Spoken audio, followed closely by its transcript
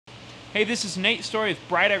Hey, this is Nate Story with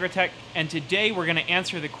Bright Agritech, and today we're going to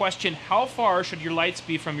answer the question, how far should your lights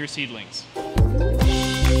be from your seedlings?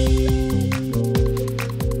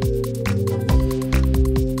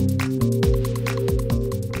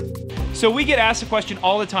 So we get asked the question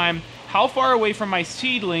all the time, how far away from my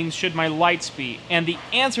seedlings should my lights be? And the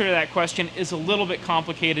answer to that question is a little bit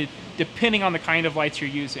complicated depending on the kind of lights you're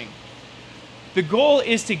using. The goal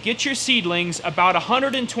is to get your seedlings about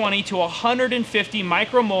 120 to 150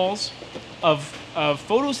 micromoles of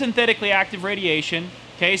photosynthetically active radiation.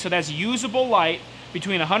 Okay, so that's usable light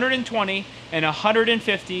between 120 and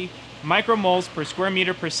 150 micromoles per square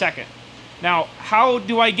meter per second. Now, how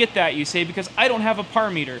do I get that, you say? Because I don't have a par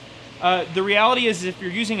meter. The reality is if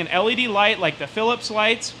you're using an LED light like the Philips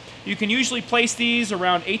lights, you can usually place these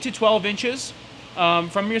around 8 to 12 inches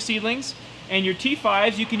from your seedlings. And your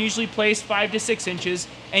T5s, you can usually place 5 to 6 inches,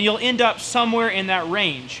 and you'll end up somewhere in that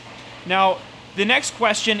range. Now, the next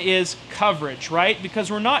question is coverage, right?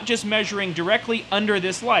 Because we're not just measuring directly under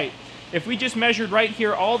this light. If we just measured right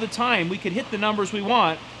here all the time, we could hit the numbers we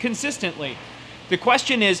want consistently. The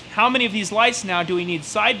question is, how many of these lights now do we need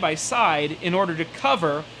side by side in order to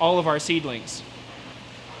cover all of our seedlings?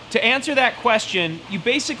 To answer that question, you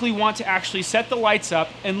basically want to actually set the lights up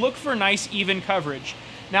and look for nice even coverage.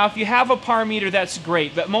 Now, if you have a par meter, that's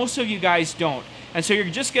great, but most of you guys don't. And so you're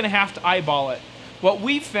just going to have to eyeball it. What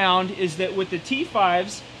we've found is that with the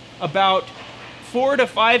T5s, about 4 to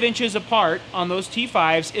 5 inches apart on those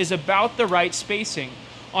T5s is about the right spacing.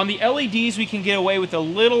 On the LEDs, we can get away with a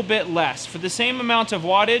little bit less. For the same amount of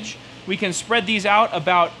wattage, we can spread these out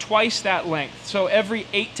about twice that length. So every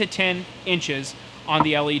 8 to 10 inches on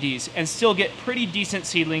the LEDs, and still get pretty decent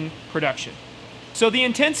seedling production. So the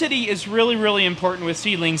intensity is really important with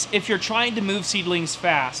seedlings if you're trying to move seedlings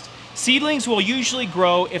fast. Seedlings will usually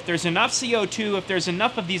grow if there's enough CO2, if there's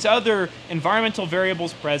enough of these other environmental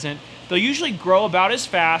variables present. They'll usually grow about as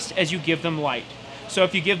fast as you give them light. So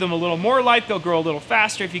if you give them a little more light, they'll grow a little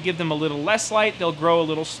faster. If you give them a little less light, they'll grow a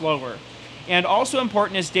little slower. And also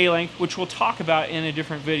important is day length, which we'll talk about in a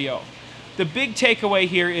different video. The big takeaway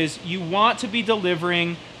here is you want to be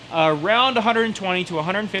delivering around 120 to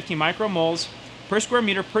 150 micromoles per square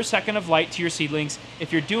meter per second of light to your seedlings.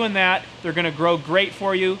 If you're doing that, they're going to grow great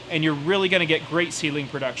for you, and you're really going to get great seedling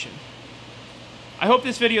production. I hope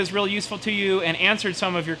this video is really useful to you and answered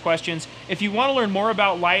some of your questions. If you want to learn more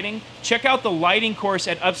about lighting, check out the lighting course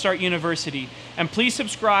at Upstart University. And please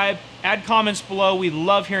subscribe, add comments below. We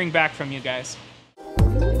love hearing back from you guys.